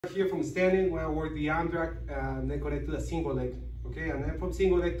Here from standing, when I work the Armdrag, then connect to the single leg, okay? And then from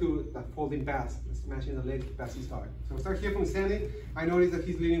single leg to the folding pass, smashing the leg, pass his hard. So I start here from standing. I notice that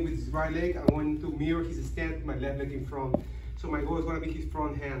he's leaning with his right leg. I'm going to mirror his stance, my left leg in front. So my goal is going to be his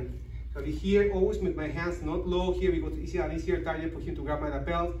front hand. So I'll be here, always with my hands not low here, because it's an easier target for him to grab my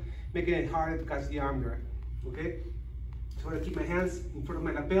lapels, making it harder to catch the Armdrag, okay? So I'm going to keep my hands in front of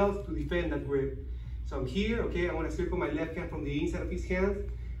my lapels to defend that grip. So I'm here, okay? I'm going to circle my left hand from the inside of his hand.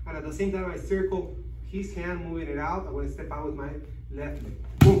 And at the same time, I circle his hand, moving it out. I'm going to step out with my left leg.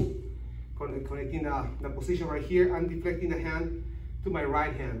 Boom! Connecting the position right here. I'm deflecting the hand to my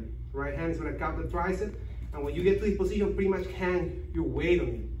right hand. Right hand is going to cap the tricep. And when you get to this position, pretty much hang your weight on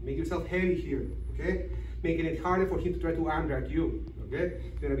it. Make yourself heavy here, okay? Making it harder for him to try to arm drag you, okay?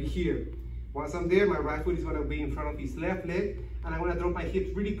 It's going to be here. Once I'm there, my right foot is going to be in front of his left leg. And I'm going to drop my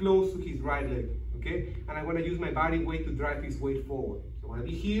hips really close to his right leg, okay? And I'm going to use my body weight to drive his weight forward. So I'm going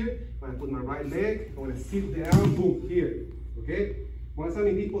to be here, I'm going to put my right leg, I'm going to sit down, boom, here, okay? Once I'm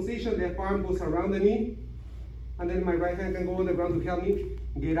in this position, left arm goes around the knee, and then my right hand can go on the ground to help me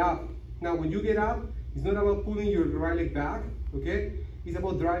get up. Now, when you get up, it's not about pulling your right leg back, okay? It's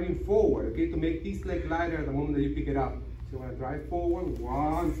about driving forward, okay? To make this leg lighter at the moment that you pick it up. So I'm going to drive forward,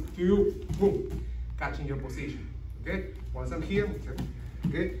 1, 2, boom, catching your position, okay? Once I'm here,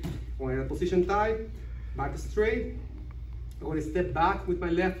 okay? When I'm in a position tight, back straight, I'm going to step back with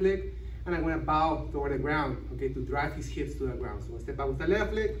my left leg, and I'm going to bow toward the ground, okay, to drive his hips to the ground. So I'm going to step back with the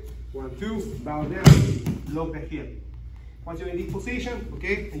left leg, 1, 2, bow down, lock the hip. Once you're in this position,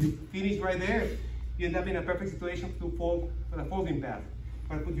 okay, and you finish right there, you end up in a perfect situation to fold for the folding path.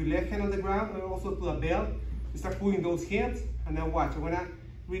 I'm going to put your left hand on the ground and also to the belt. You start pulling those hips, and then watch. I'm going to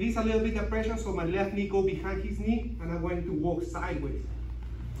release a little bit of pressure so my left knee goes behind his knee, and I'm going to walk sideways.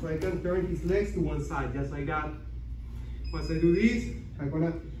 So I can turn his legs to one side, just like that. Once I do this, I'm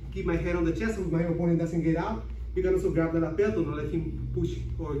gonna keep my head on the chest so my opponent doesn't get out. You can also grab the lapel to not let him push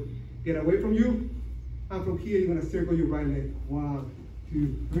or get away from you. And from here, you're gonna circle your right leg. 1,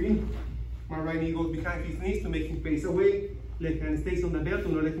 2, 3. My right knee goes behind his knees to make him face away. Left hand stays on the belt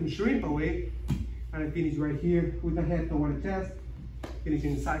to not let him shrink away. And I finish right here with the head toward the chest,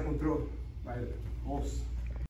 finishing side control. Right there. Awesome.